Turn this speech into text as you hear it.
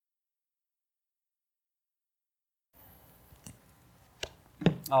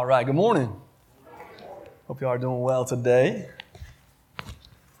All right, good morning. Hope you are doing well today.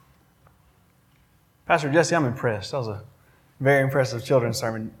 Pastor Jesse, I'm impressed. That was a very impressive children's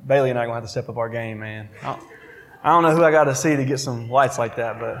sermon. Bailey and I are going to have to step up our game, man. I don't know who I got to see to get some lights like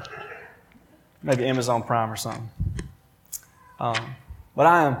that, but maybe Amazon Prime or something. But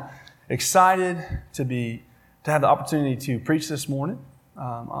I am excited to have the opportunity to preach this morning.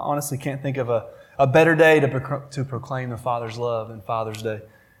 I honestly can't think of a better day to proclaim the Father's love than Father's Day.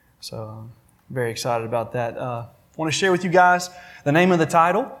 So I'm very excited about that. I want to share with you guys the name of the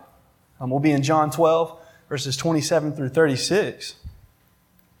title. We'll be in John 12, verses 27 through 36.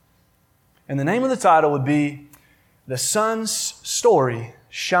 And the name of the title would be, The Son's Story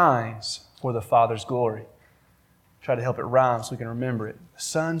Shines for the Father's Glory. Try to help it rhyme so we can remember it. The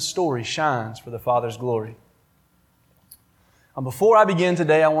Son's story shines for the Father's glory. Before I begin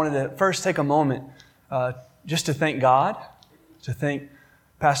today, I wanted to first take a moment just to thank God, to thank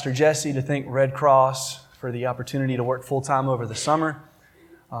Pastor Jesse, to thank Red Cross for the opportunity to work full-time over the summer.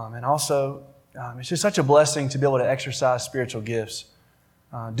 And also, it's just such a blessing to be able to exercise spiritual gifts.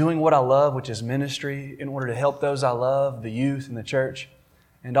 Doing what I love, which is ministry, in order to help those I love, the youth and the church,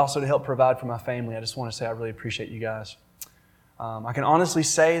 and also to help provide for my family. I just want to say I really appreciate you guys. I can honestly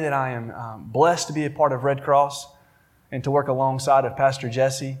say that I am blessed to be a part of Red Cross and to work alongside of Pastor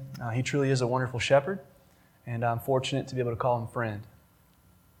Jesse. He truly is a wonderful shepherd, and I'm fortunate to be able to call him friend.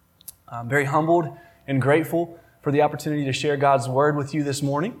 I'm very humbled and grateful for the opportunity to share God's Word with you this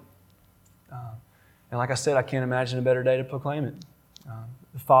morning. And like I said, I can't imagine a better day to proclaim it.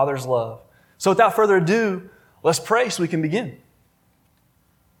 The Father's love. So without further ado, let's pray so we can begin.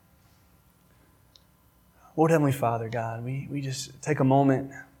 Lord Heavenly Father, God, we just take a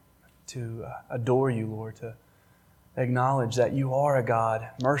moment to adore you, Lord, to acknowledge that you are a God,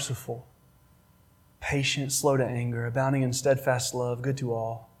 merciful, patient, slow to anger, abounding in steadfast love, good to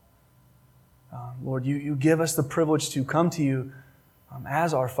all. Lord, you give us the privilege to come to you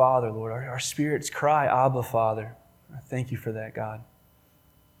as our Father, Lord. Our spirits cry, Abba, Father. I thank you for that, God.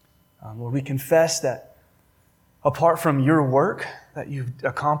 Lord, we confess that apart from your work that you've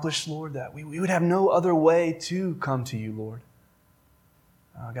accomplished, Lord, that we would have no other way to come to you, Lord.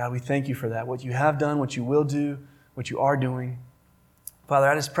 God, we thank you for that, what you have done, what you will do, what you are doing. Father,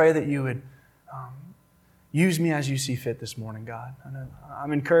 I just pray that you would use me as you see fit this morning, God.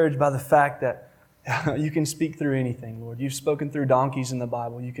 I'm encouraged by the fact that you can speak through anything, Lord. You've spoken through donkeys in the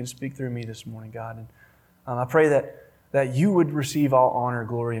Bible. You can speak through me this morning, God. And I pray that you would receive all honor,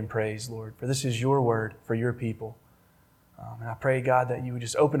 glory, and praise, Lord, for this is your word for your people. And I pray, God, that you would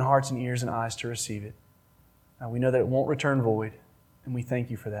just open hearts and ears and eyes to receive it. We know that it won't return void, and we thank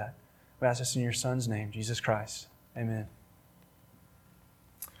you for that. We ask this in your Son's name, Jesus Christ. Amen.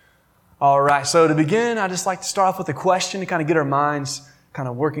 All right, so to begin, I'd just like to start off with a question to kind of get our minds kind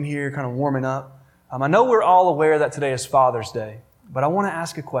of working here, kind of warming up. I know we're all aware that today is Father's Day, but I want to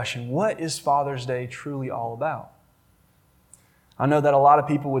ask a question. What is Father's Day truly all about? I know that a lot of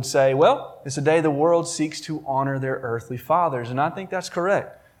people would say, well, it's a day the world seeks to honor their earthly fathers, and I think that's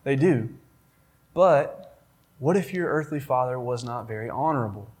correct. They do. But what if your earthly father was not very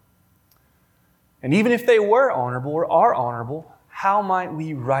honorable? And even if they were honorable or are honorable, how might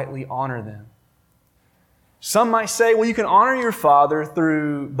we rightly honor them? Some might say, well, you can honor your father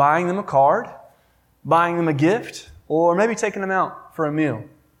through buying them a card, buying them a gift, or maybe taking them out for a meal,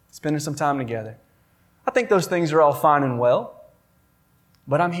 spending some time together. I think those things are all fine and well,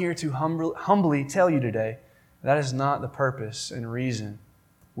 but I'm here to humbly tell you today that is not the purpose and reason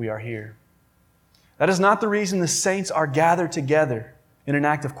we are here. That is not the reason the saints are gathered together in an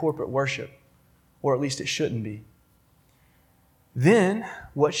act of corporate worship, or at least it shouldn't be. Then,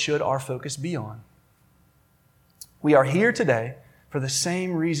 what should our focus be on? We are here today for the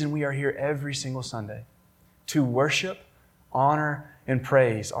same reason we are here every single Sunday, to worship, honor, and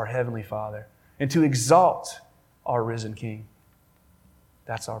praise our Heavenly Father, and to exalt our risen King.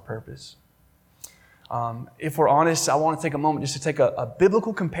 That's our purpose. If we're honest, I want to take a moment just to take a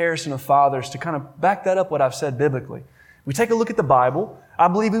biblical comparison of fathers to kind of back that up what I've said biblically. We take a look at the Bible, I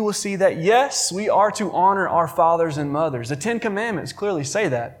believe we will see that, yes, we are to honor our fathers and mothers. The Ten Commandments clearly say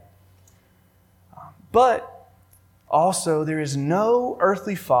that. But also, there is no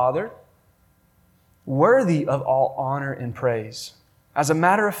earthly father worthy of all honor and praise. As a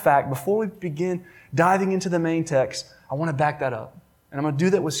matter of fact, before we begin diving into the main text, I want to back that up. And I'm going to do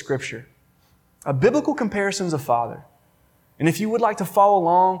that with Scripture. A biblical comparisons of father. And if you would like to follow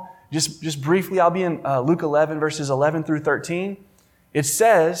along, just briefly, I'll be in Luke 11, verses 11 through 13. It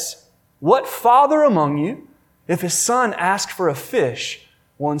says, "What father among you, if his son asks for a fish,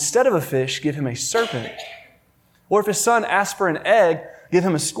 will instead of a fish give him a serpent? Or if his son asks for an egg, give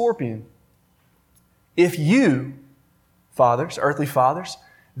him a scorpion? If you, fathers, earthly fathers,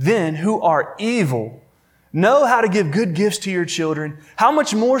 then who are evil, know how to give good gifts to your children, how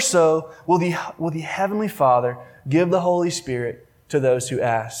much more so will the Heavenly Father give the Holy Spirit to those who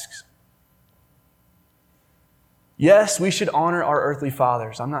ask? Yes, we should honor our earthly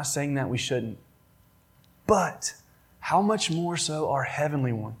fathers. I'm not saying that we shouldn't. But how much more so our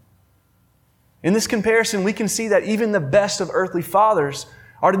heavenly one? In this comparison, we can see that even the best of earthly fathers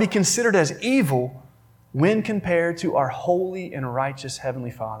are to be considered as evil when compared to our holy and righteous Heavenly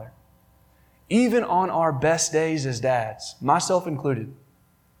Father. Even on our best days as dads, myself included,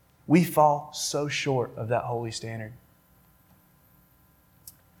 we fall so short of that holy standard.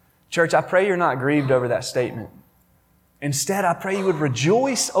 Church, I pray you're not grieved over that statement. Instead, I pray you would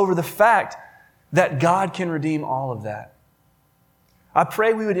rejoice over the fact that God can redeem all of that. I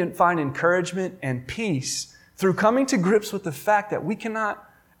pray we would find encouragement and peace through coming to grips with the fact that we cannot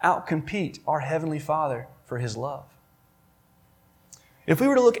outcompete our Heavenly Father for His love. If we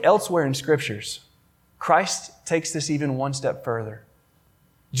were to look elsewhere in Scriptures, Christ takes this even one step further.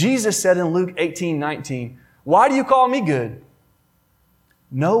 Jesus said in Luke 18:19, "Why do you call me good?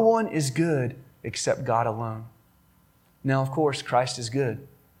 No one is good except God alone." Now, of course, Christ is good.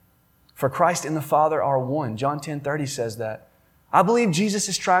 For Christ and the Father are one. John 10:30 says that. I believe Jesus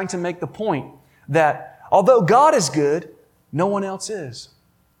is trying to make the point that although God is good, no one else is.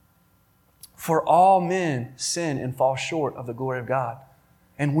 For all men sin and fall short of the glory of God,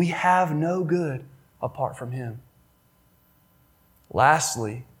 and we have no good apart from Him.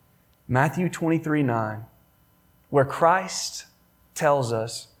 Lastly, Matthew 23:9, where Christ tells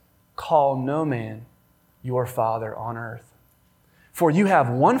us, "Call no man your Father on earth, for you have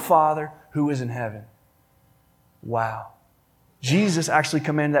one Father who is in heaven." Wow. Jesus actually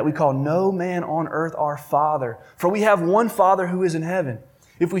commanded that we call no man on earth our Father, for we have one Father who is in heaven.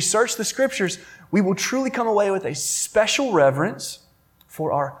 If we search the Scriptures, we will truly come away with a special reverence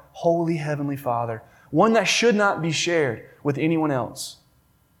for our holy Heavenly Father, one that should not be shared with anyone else.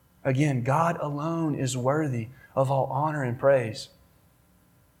 Again, God alone is worthy of all honor and praise.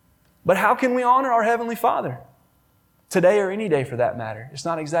 But how can we honor our Heavenly Father? Today or any day for that matter. It's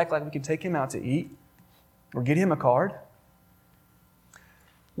not exactly like we can take Him out to eat or get Him a card.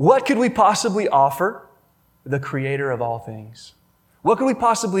 What could we possibly offer the Creator of all things? What could we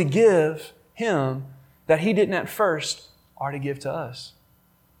possibly give Him that He didn't at first already give to us?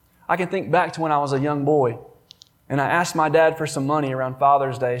 I can think back to when I was a young boy and I asked my dad for some money around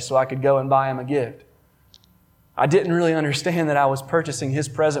Father's Day so I could go and buy him a gift. I didn't really understand that I was purchasing his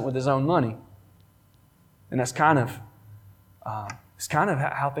present with his own money. And that's kind of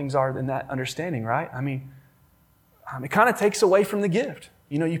how things are in that understanding, right? I mean, it kind of takes away from the gift.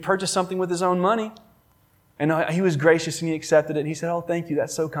 You know, you purchase something with his own money, and he was gracious and he accepted it. And he said, "Oh, thank you,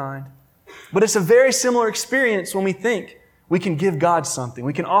 that's so kind." But it's a very similar experience when we think we can give God something,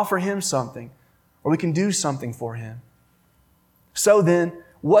 we can offer Him something, or we can do something for Him. So then,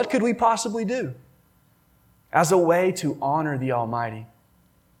 what could we possibly do as a way to honor the Almighty?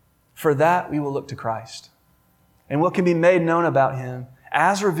 For that, we will look to Christ and what can be made known about Him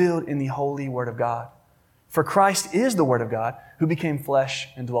as revealed in the holy Word of God. For Christ is the Word of God who became flesh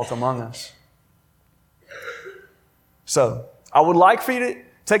and dwelt among us. So, I would like for you to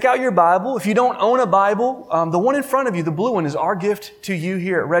take out your Bible. If you don't own a Bible, the one in front of you, the blue one, is our gift to you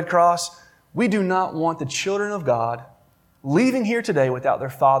here at Red Cross. We do not want the children of God leaving here today without their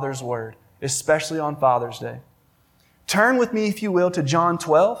Father's Word, especially on Father's Day. Turn with me, if you will, to John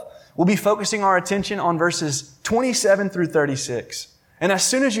 12. We'll be focusing our attention on verses 27 through 36. And as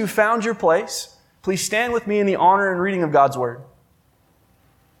soon as you've found your place, please stand with me in the honor and reading of God's Word.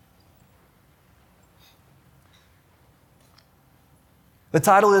 The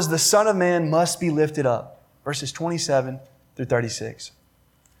title is "The Son of Man Must Be Lifted Up," verses 27 through 36.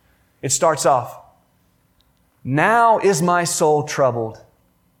 It starts off, "Now is my soul troubled,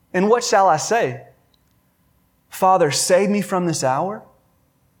 and what shall I say? Father, save me from this hour.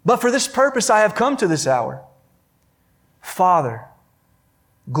 But for this purpose I have come to this hour. Father,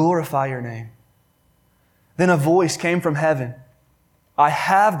 glorify your name." Then a voice came from heaven, "I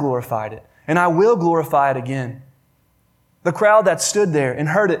have glorified it, and I will glorify it again." The crowd that stood there and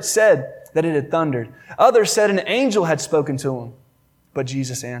heard it said that it had thundered. Others said an angel had spoken to him. But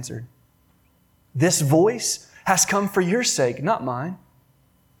Jesus answered, "This voice has come for your sake, not mine.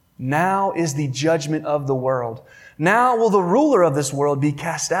 Now is the judgment of the world. Now will the ruler of this world be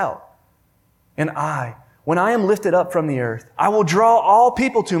cast out. And I, when I am lifted up from the earth, I will draw all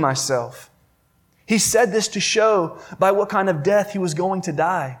people to myself." He said this to show by what kind of death He was going to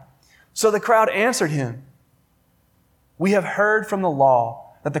die. So the crowd answered Him, we have heard from the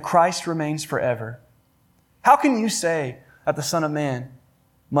law that the Christ remains forever. How can you say that the Son of Man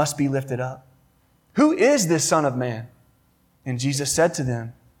must be lifted up? Who is this Son of Man?" And Jesus said to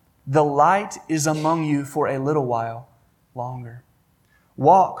them, "The light is among you for a little while longer.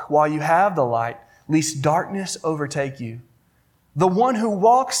 Walk while you have the light, lest darkness overtake you. The one who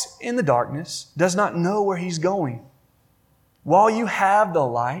walks in the darkness does not know where he's going. While you have the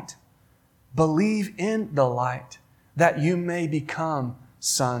light, believe in the light, that you may become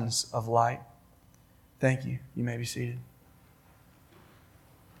sons of light." Thank you. You may be seated.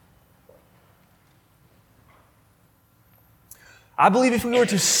 I believe if we were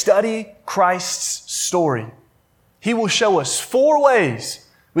to study Christ's story, He will show us 4 ways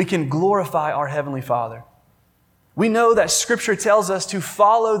we can glorify our Heavenly Father. We know that Scripture tells us to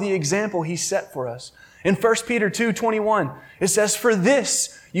follow the example He set for us. In 1 Peter 2:21, it says, "For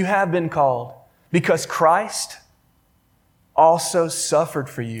this you have been called, because Christ also suffered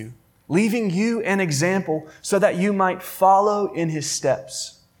for you, leaving you an example so that you might follow in His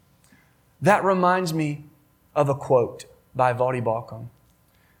steps." That reminds me of a quote by Voddie Baucham,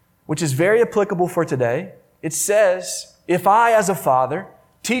 which is very applicable for today. It says, "If I, as a father,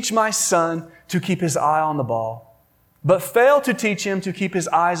 teach my son to keep his eye on the ball, but fail to teach him to keep his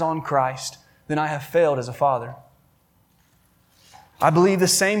eyes on Christ, then I have failed as a father." I believe the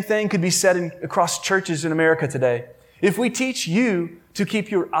same thing could be said across churches in America today. If we teach you to keep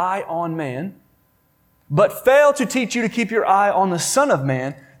your eye on man, but fail to teach you to keep your eye on the Son of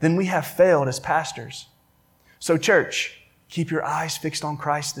Man, then we have failed as pastors. So church, keep your eyes fixed on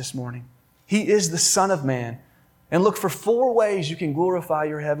Christ this morning. He is the Son of Man. And look for 4 ways you can glorify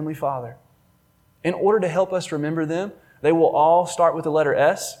your Heavenly Father. In order to help us remember them, they will all start with the letter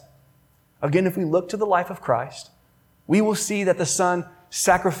S. Again, if we look to the life of Christ, we will see that the Son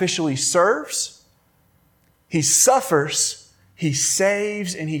sacrificially serves, He suffers, He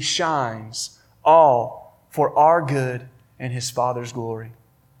saves, and He shines, all for our good and His Father's glory.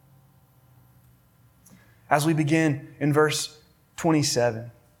 As we begin in verse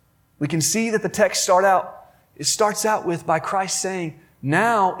 27, we can see that the text starts out with by Christ saying,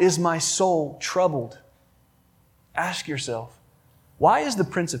 "Now is my soul troubled." Ask yourself, why is the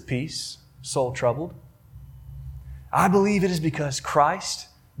Prince of Peace soul troubled? I believe it is because Christ,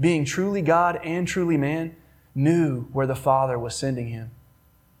 being truly God and truly man, knew where the Father was sending Him,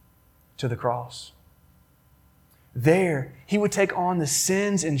 to the cross. There, He would take on the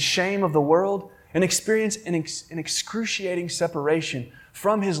sins and shame of the world and experience an excruciating separation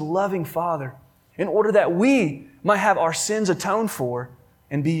from His loving Father in order that we might have our sins atoned for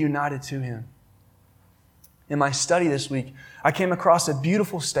and be united to Him. In my study this week, I came across a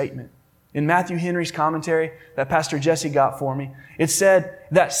beautiful statement in Matthew Henry's commentary that Pastor Jesse got for me. It said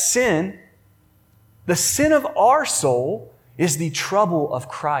that the sin of our soul is the trouble of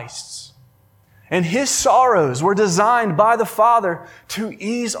Christ's. And His sorrows were designed by the Father to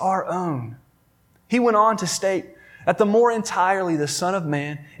ease our own. He went on to state that the more entirely the Son of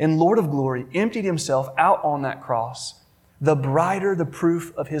Man and Lord of glory emptied Himself out on that cross, the brighter the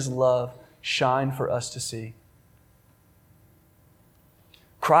proof of His love shined for us to see.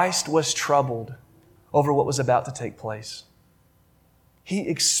 Christ was troubled over what was about to take place. He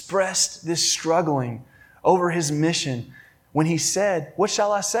expressed this struggling over His mission when He said, "What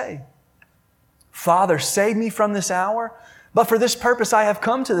shall I say? Father, save me from this hour, but for this purpose I have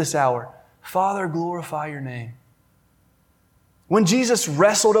come to this hour. Father, glorify your name." When Jesus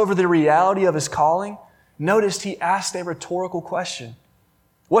wrestled over the reality of His calling, notice He asked a rhetorical question.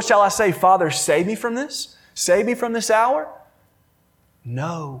 "What shall I say? Father, save me from this? Save me from this hour?"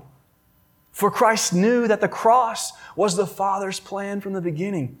 No. For Christ knew that the cross was the Father's plan from the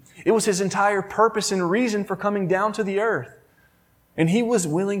beginning. It was His entire purpose and reason for coming down to the earth. And He was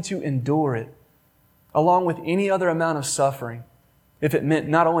willing to endure it, along with any other amount of suffering, if it meant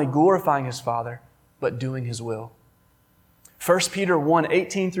not only glorifying His Father, but doing His will. 1 Peter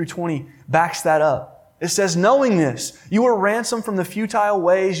 1:18-20 backs that up. It says, "Knowing this, you were ransomed from the futile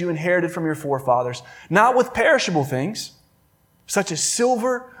ways you inherited from your forefathers, not with perishable things, such as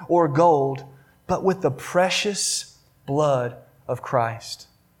silver or gold, but with the precious blood of Christ,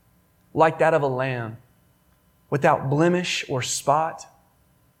 like that of a lamb, without blemish or spot.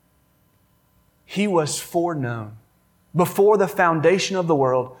 He was foreknown before the foundation of the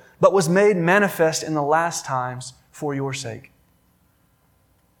world, but was made manifest in the last times for your sake."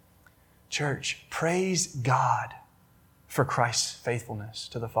 Church, praise God for Christ's faithfulness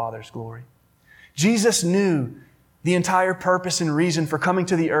to the Father's glory. Jesus knew the entire purpose and reason for coming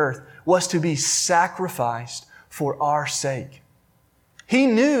to the earth was to be sacrificed for our sake. He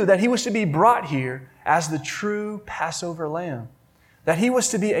knew that He was to be brought here as the true Passover lamb, that He was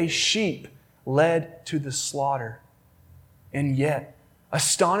to be a sheep led to the slaughter. And yet,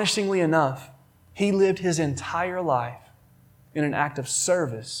 astonishingly enough, He lived His entire life in an act of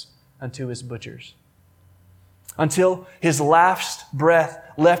service unto His butchers, until His last breath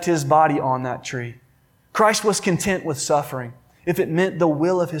left His body on that tree. Christ was content with suffering if it meant the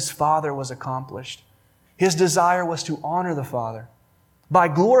will of His Father was accomplished. His desire was to honor the Father by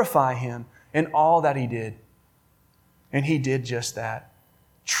glorifying Him in all that He did. And He did just that,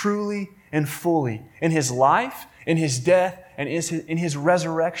 truly and fully, in His life, in His death, and in His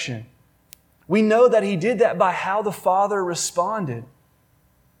resurrection. We know that He did that by how the Father responded.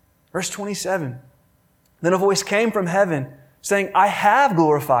 Verse 27, then a voice came from heaven saying, I have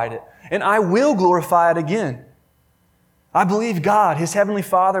glorified it, and I will glorify it again. I believe God, His Heavenly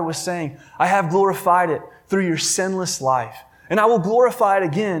Father, was saying, I have glorified it through your sinless life, and I will glorify it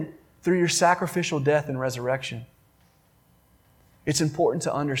again through your sacrificial death and resurrection. It's important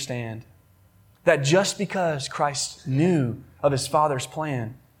to understand that just because Christ knew of His Father's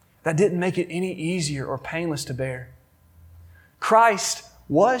plan, that didn't make it any easier or painless to bear. Christ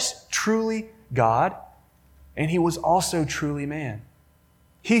was truly God, and He was also truly man.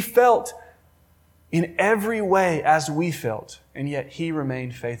 He felt in every way as we felt, and yet He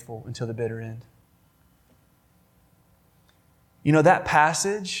remained faithful until the bitter end. You know, that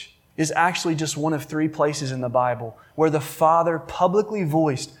passage is actually just one of 3 places in the Bible where the Father publicly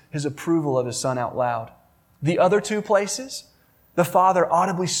voiced His approval of His Son out loud. The other 2 places the Father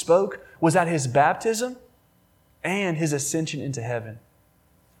audibly spoke was at His baptism and His ascension into heaven.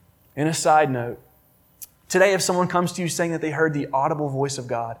 And a side note, today if someone comes to you saying that they heard the audible voice of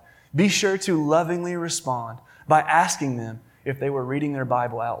God, be sure to lovingly respond by asking them if they were reading their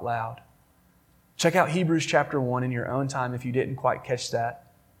Bible out loud. Check out Hebrews chapter 1 in your own time if you didn't quite catch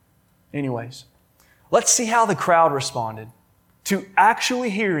that. Anyways, let's see how the crowd responded to actually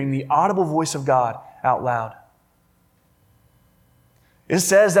hearing the audible voice of God out loud. It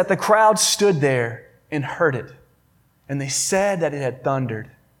says that the crowd stood there and heard it, and they said that it had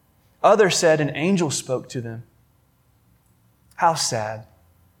thundered. Others said an angel spoke to them. How sad.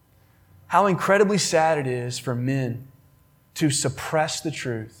 How incredibly sad it is for men to suppress the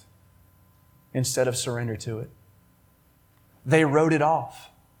truth instead of surrender to it. They wrote it off.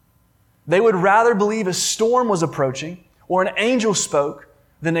 They would rather believe a storm was approaching or an angel spoke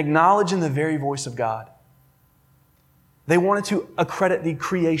than acknowledge in the very voice of God. They wanted to accredit the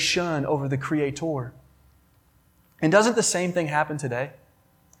creation over the Creator. And doesn't the same thing happen today?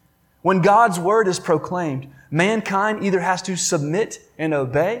 When God's Word is proclaimed, mankind either has to submit and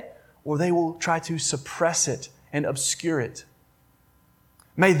obey, or they will try to suppress it and obscure it.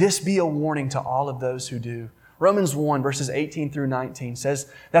 May this be a warning to all of those who do. Romans 1 verses 18 through 19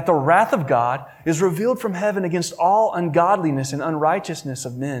 says that the wrath of God is revealed from heaven against all ungodliness and unrighteousness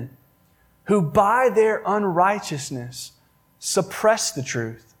of men, who by their unrighteousness suppress the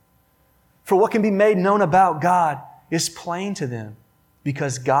truth. For what can be made known about God is plain to them,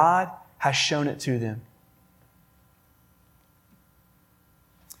 because God has shown it to them.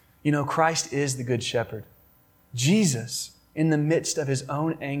 You know, Christ is the Good Shepherd. Jesus, in the midst of His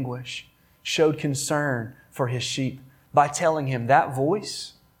own anguish, showed concern for His sheep by telling him that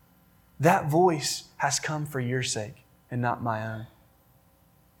voice has come for your sake and not my own.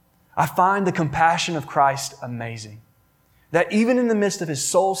 I find the compassion of Christ amazing. That even in the midst of His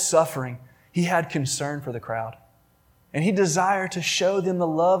soul's suffering, He had concern for the crowd. And He desired to show them the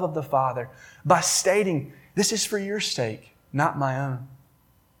love of the Father by stating, this is for your sake, not my own.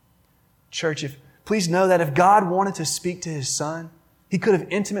 Church, please know that if God wanted to speak to His Son, He could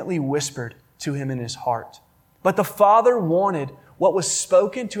have intimately whispered to Him in His heart. But the Father wanted what was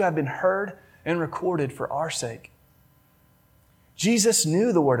spoken to have been heard and recorded for our sake. Jesus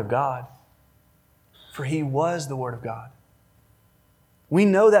knew the Word of God, for He was the Word of God. We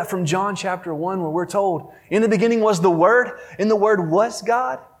know that from John chapter 1 where we're told, in the beginning was the Word, and the Word was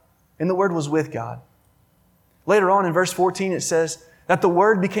God, and the Word was with God. Later on in verse 14 it says that the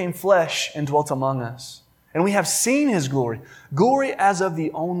Word became flesh and dwelt among us. And we have seen His glory, glory as of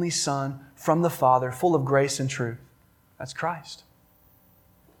the only Son from the Father, full of grace and truth. That's Christ.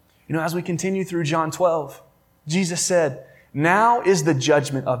 You know, as we continue through John 12, Jesus said, now is the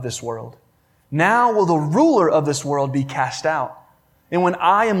judgment of this world. Now will the ruler of this world be cast out. And when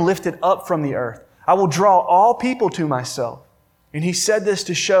I am lifted up from the earth, I will draw all people to myself. And He said this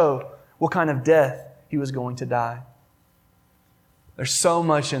to show what kind of death He was going to die. There's so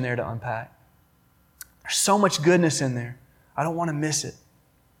much in there to unpack. There's so much goodness in there. I don't want to miss it.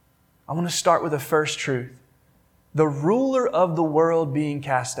 I want to start with the first truth. the ruler of the world being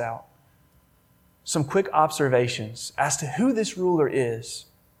cast out. Some quick observations as to who this ruler is.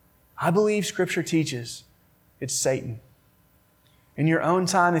 I believe Scripture teaches it's Satan. In your own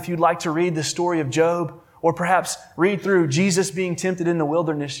time, if you'd like to read the story of Job, or perhaps read through Jesus being tempted in the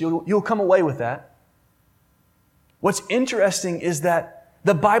wilderness, you'll come away with that. What's interesting is that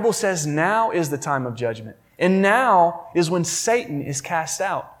the Bible says now is the time of judgment. And now is when Satan is cast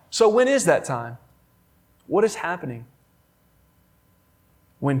out. So when is that time? What is happening?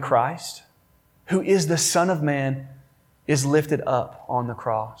 When Christ, who is the Son of Man, is lifted up on the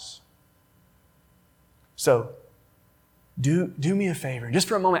cross. So, do me a favor. Just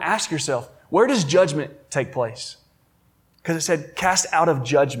for a moment, ask yourself, where does judgment take place? Because it said, cast out of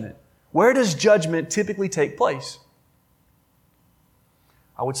judgment. Where does judgment typically take place?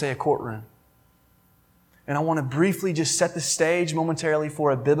 I would say a courtroom. And I want to briefly just set the stage momentarily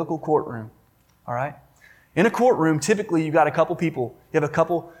for a biblical courtroom. All right? In a courtroom, typically you've got a couple people. You have a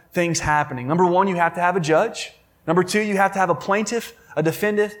couple things happening. Number one, you have to have a judge. Number two, you have to have a plaintiff, a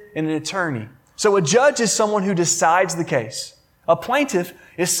defendant, and an attorney. So a judge is someone who decides the case. A plaintiff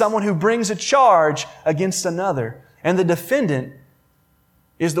is someone who brings a charge against another. And the defendant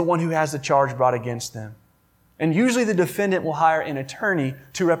is the one who has the charge brought against them. And usually the defendant will hire an attorney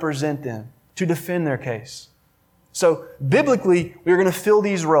to represent them, to defend their case. So biblically, we're going to fill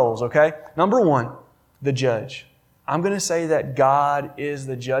these roles, okay? Number one, the judge. I'm going to say that God is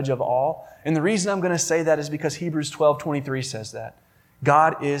the judge of all. And the reason I'm going to say that is because Hebrews 12:23 says that.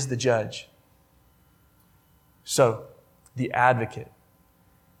 God is the judge. So, the advocate.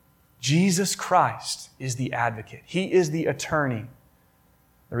 Jesus Christ is the advocate. He is the attorney.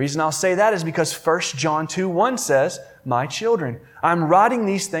 The reason I'll say that is because 1 John 2:1 says, "My children, I'm writing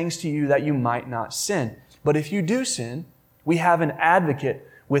these things to you that you might not sin. But if you do sin, we have an advocate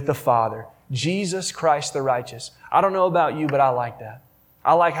with the Father, Jesus Christ the righteous." I don't know about you, but I like that.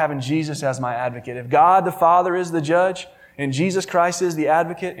 I like having Jesus as my advocate. If God the Father is the judge and Jesus Christ is the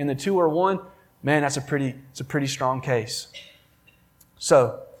advocate and the two are one, man, it's a pretty strong case.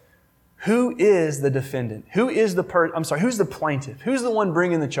 So, who is the defendant? Who's the plaintiff? Who's the one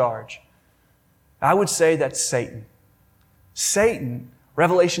bringing the charge? I would say that's Satan. Satan,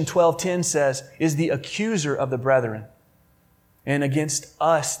 Revelation 12:10 says, is the accuser of the brethren. And against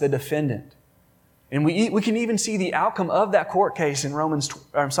us, the defendant. And we can even see the outcome of that court case in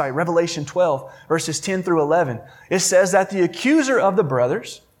Revelation 12, verses 10 through 11. It says that the accuser of the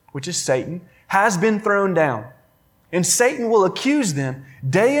brothers, which is Satan, has been thrown down. And Satan will accuse them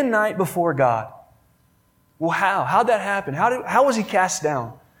day and night before God. Well, how? How'd that happen? How was he cast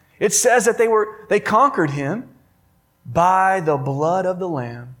down? It says that they conquered him by the blood of the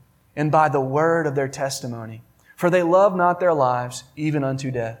Lamb and by the word of their testimony. For they love not their lives even unto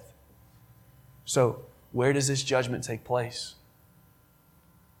death. So, where does this judgment take place?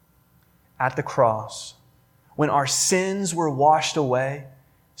 At the cross. When our sins were washed away,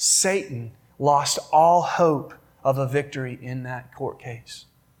 Satan lost all hope of a victory in that court case.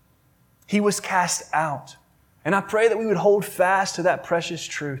 He was cast out. And I pray that we would hold fast to that precious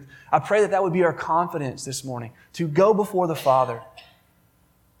truth. I pray that would be our confidence this morning, to go before the Father.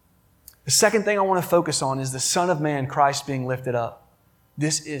 The second thing I want to focus on is the Son of Man, Christ, being lifted up.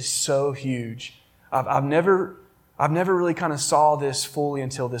 This is so huge. I've never really kind of saw this fully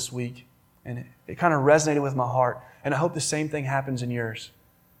until this week. And it kind of resonated with my heart. And I hope the same thing happens in yours.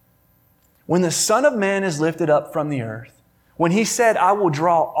 When the Son of Man is lifted up from the earth, when He said, "I will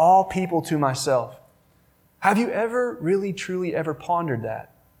draw all people to myself," have you ever really, truly ever pondered that?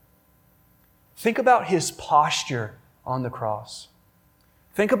 Think about His posture on the cross.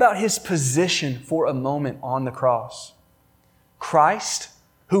 Think about His position for a moment on the cross. Christ,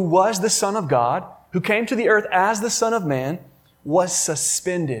 who was the Son of God, who came to the earth as the Son of Man, was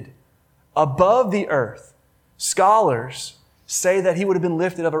suspended above the earth. Scholars say that He would have been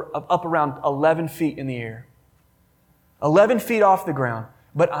lifted up around 11 feet in the air. 11 feet off the ground.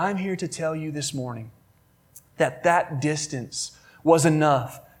 But I'm here to tell you this morning that distance was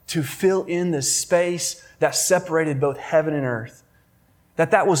enough to fill in the space that separated both heaven and earth.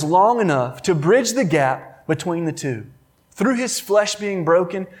 That was long enough to bridge the gap between the two. Through His flesh being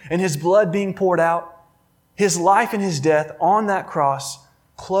broken and His blood being poured out, His life and His death on that cross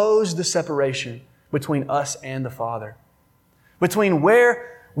closed the separation between us and the Father. Between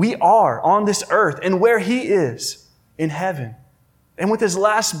where we are on this earth and where He is in heaven. And with His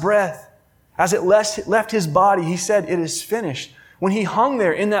last breath, as it left His body, He said, "It is finished." When He hung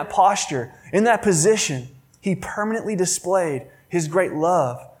there in that posture, in that position, He permanently displayed His great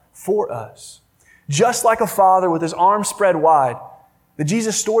love for us. Just like a father with his arms spread wide, The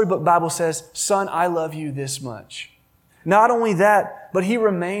Jesus Storybook Bible says, "Son, I love you this much." Not only that, but He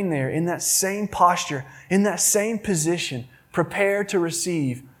remained there in that same posture, in that same position, prepared to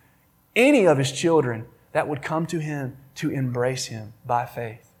receive any of His children that would come to Him to embrace Him by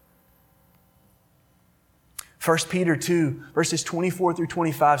faith. 1 Peter 2, verses 24 through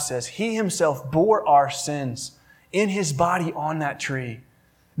 25 says, "He Himself bore our sins in His body on that tree,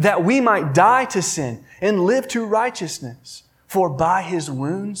 that we might die to sin and live to righteousness. For by His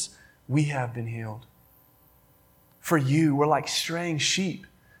wounds we have been healed. For you were like straying sheep,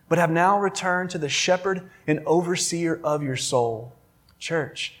 but have now returned to the shepherd and overseer of your soul."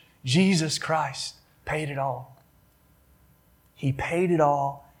 Church, Jesus Christ paid it all. He paid it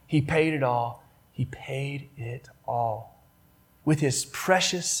all. He paid it all. He paid it all with His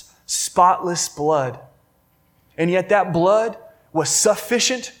precious, spotless blood. And yet that blood was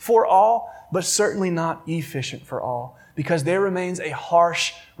sufficient for all, but certainly not efficient for all, because there remains a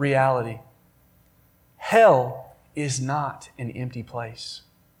harsh reality. Hell is not an empty place.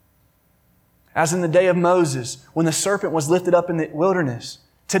 As in the day of Moses, when the serpent was lifted up in the wilderness,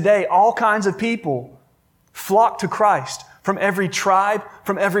 today all kinds of people flock to Christ from every tribe,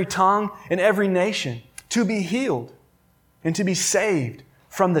 from every tongue, and every nation to be healed and to be saved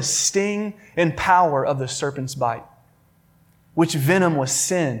from the sting and power of the serpent's bite, which venom was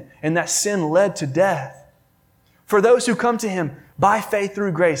sin, and that sin led to death. For those who come to Him by faith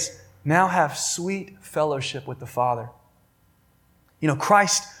through grace now have sweet fellowship with the Father. You know,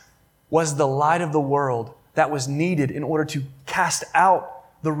 Christ was the light of the world that was needed in order to cast out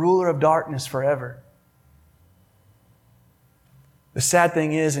the ruler of darkness forever. The sad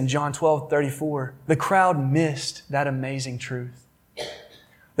thing is, in John 12:34, the crowd missed that amazing truth.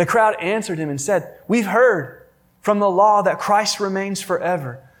 The crowd answered Him and said, "We've heard from the law that Christ remains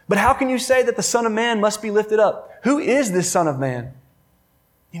forever. But how can you say that the Son of Man must be lifted up? Who is this Son of Man?"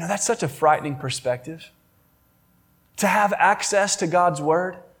 You know, that's such a frightening perspective. To have access to God's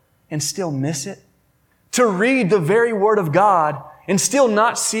Word and still miss it. To read the very Word of God and still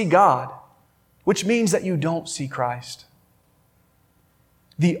not see God, which means that you don't see Christ.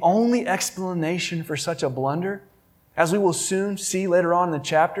 The only explanation for such a blunder, as we will soon see later on in the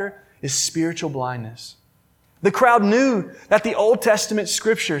chapter, is spiritual blindness. The crowd knew that the Old Testament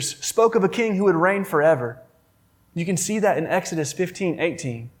Scriptures spoke of a king who would reign forever. You can see that in Exodus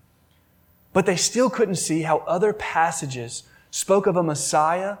 15:18. But they still couldn't see how other passages spoke of a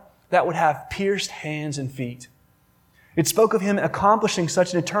Messiah that would have pierced hands and feet. It spoke of Him accomplishing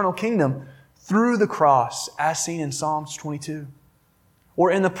such an eternal kingdom through the cross, as seen in Psalms 22. Or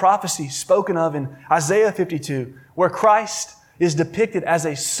in the prophecy spoken of in Isaiah 52, where Christ is depicted as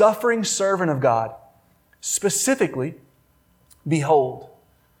a suffering servant of God. Specifically, "Behold,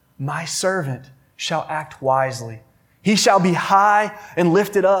 my servant shall act wisely. He shall be high and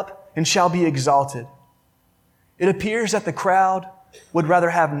lifted up and shall be exalted." It appears that the crowd would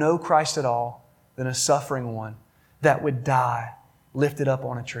rather have no Christ at all than a suffering one that would die lifted up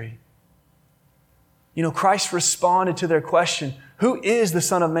on a tree. You know, Christ responded to their question, "Who is the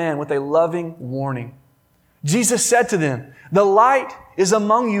Son of Man?" with a loving warning. Jesus said to them, "The light is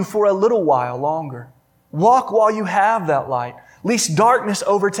among you for a little while longer. Walk while you have that light, lest darkness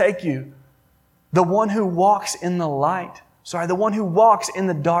overtake you. The one who walks in the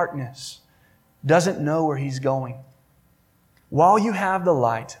darkness doesn't know where he's going. While you have the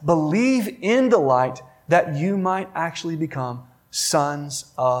light, believe in the light that you might actually become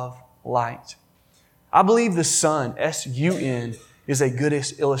sons of light." I believe the sun, S-U-N, is a good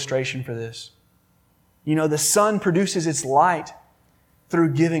illustration for this. You know, the sun produces its light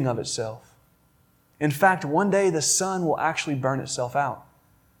through giving of itself. In fact, one day the sun will actually burn itself out.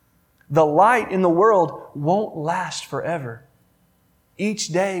 The light in the world won't last forever. Each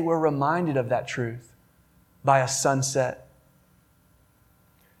day we're reminded of that truth by a sunset.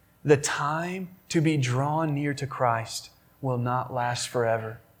 The time to be drawn near to Christ will not last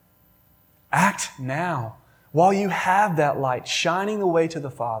forever. Act now while you have that light shining the way to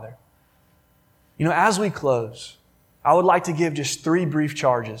the Father. You know, as we close, I would like to give just 3 brief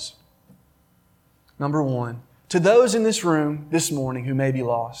charges. Number 1, to those in this room this morning who may be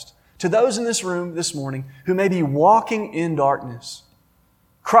lost, to those in this room this morning who may be walking in darkness,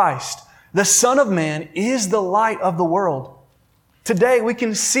 Christ, the Son of Man, is the light of the world. Today we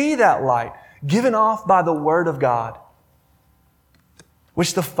can see that light given off by the Word of God,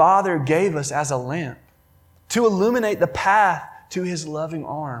 which the Father gave us as a lamp to illuminate the path to His loving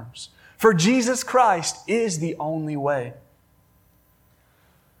arms. For Jesus Christ is the only way.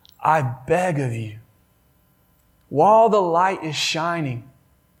 I beg of you, while the light is shining,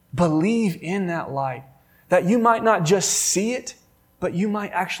 believe in that light, that you might not just see it, but you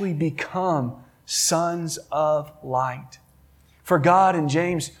might actually become sons of light. For God in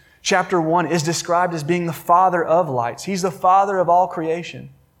James chapter 1 is described as being the Father of lights. He's the Father of all creation.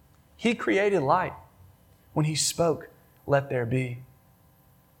 He created light when He spoke, "Let there be."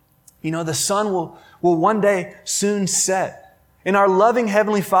 You know, the sun will one day soon set. And our loving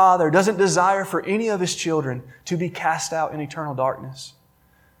Heavenly Father doesn't desire for any of His children to be cast out in eternal darkness,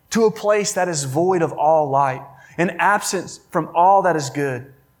 to a place that is void of all light and absent from all that is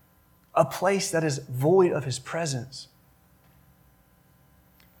good, a place that is void of His presence.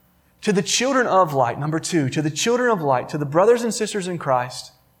 To the children of light, number 2, to the children of light, to the brothers and sisters in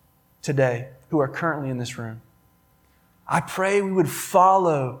Christ today who are currently in this room, I pray we would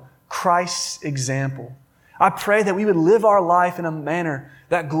follow Christ's example. I pray that we would live our life in a manner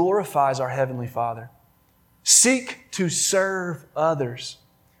that glorifies our Heavenly Father. Seek to serve others.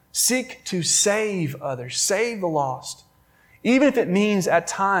 Seek to save others. Save the lost. Even if it means at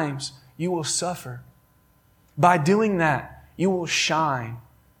times you will suffer. By doing that, you will shine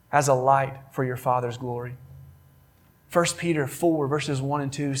as a light for your Father's glory. 1 Peter 4 verses 1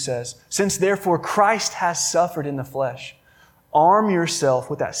 and 2 says, "Since therefore Christ has suffered in the flesh, arm yourself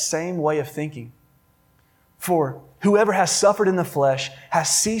with that same way of thinking. For whoever has suffered in the flesh has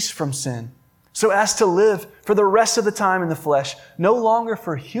ceased from sin, so as to live for the rest of the time in the flesh, no longer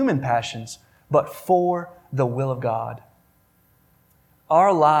for human passions, but for the will of God."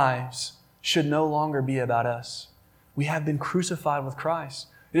 Our lives should no longer be about us. We have been crucified with Christ.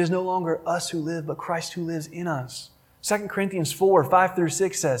 It is no longer us who live, but Christ who lives in us. 2 Corinthians 4, 5 through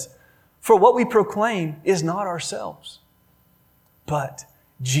 6 says, "For what we proclaim is not ourselves, but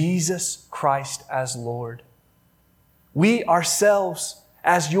Jesus Christ as Lord. We ourselves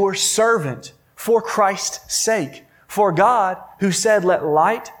as your servant for Christ's sake. For God, who said, 'Let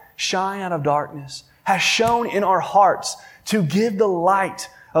light shine out of darkness,' has shone in our hearts to give the light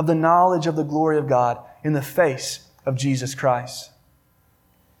of the knowledge of the glory of God in the face of Jesus Christ."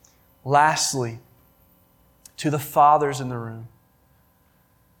 Lastly, to the fathers in the room,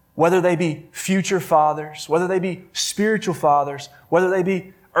 whether they be future fathers, whether they be spiritual fathers, whether they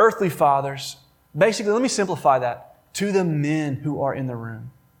be earthly fathers, basically, let me simplify that, to the men who are in the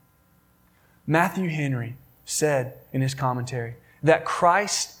room. Matthew Henry said in his commentary that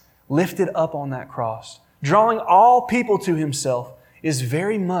Christ lifted up on that cross, drawing all people to Himself, is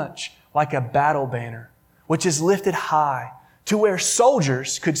very much like a battle banner, which is lifted high to where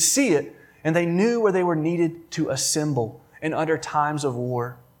soldiers could see it and they knew where they were needed to assemble in under times of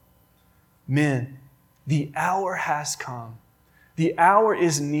war. Men, the hour has come. The hour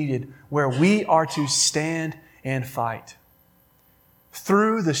is needed where we are to stand and fight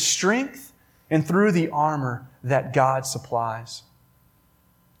through the strength and through the armor that God supplies.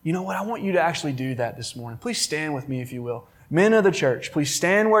 You know what? I want you to actually do that this morning. Please stand with me if you will. Men of the church, please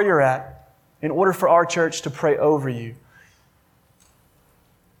stand where you're at in order for our church to pray over you.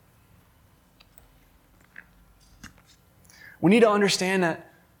 We need to understand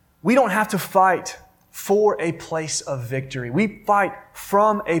that we don't have to fight for a place of victory. We fight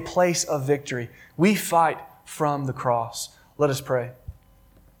from a place of victory. We fight from the cross. Let us pray.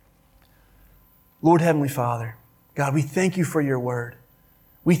 Lord Heavenly Father, God, we thank You for Your word.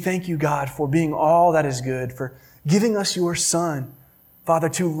 We thank You, God, for being all that is good, for giving us Your Son, Father,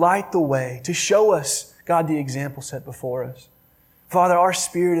 to light the way, to show us, God, the example set before us. Father, our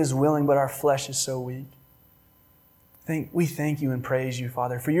spirit is willing, but our flesh is so weak. We thank You and praise You,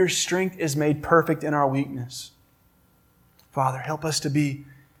 Father, for Your strength is made perfect in our weakness. Father, help us to be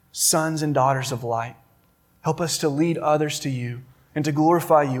sons and daughters of light. Help us to lead others to You and to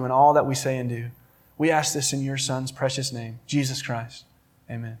glorify You in all that we say and do. We ask this in Your Son's precious name, Jesus Christ.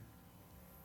 Amen.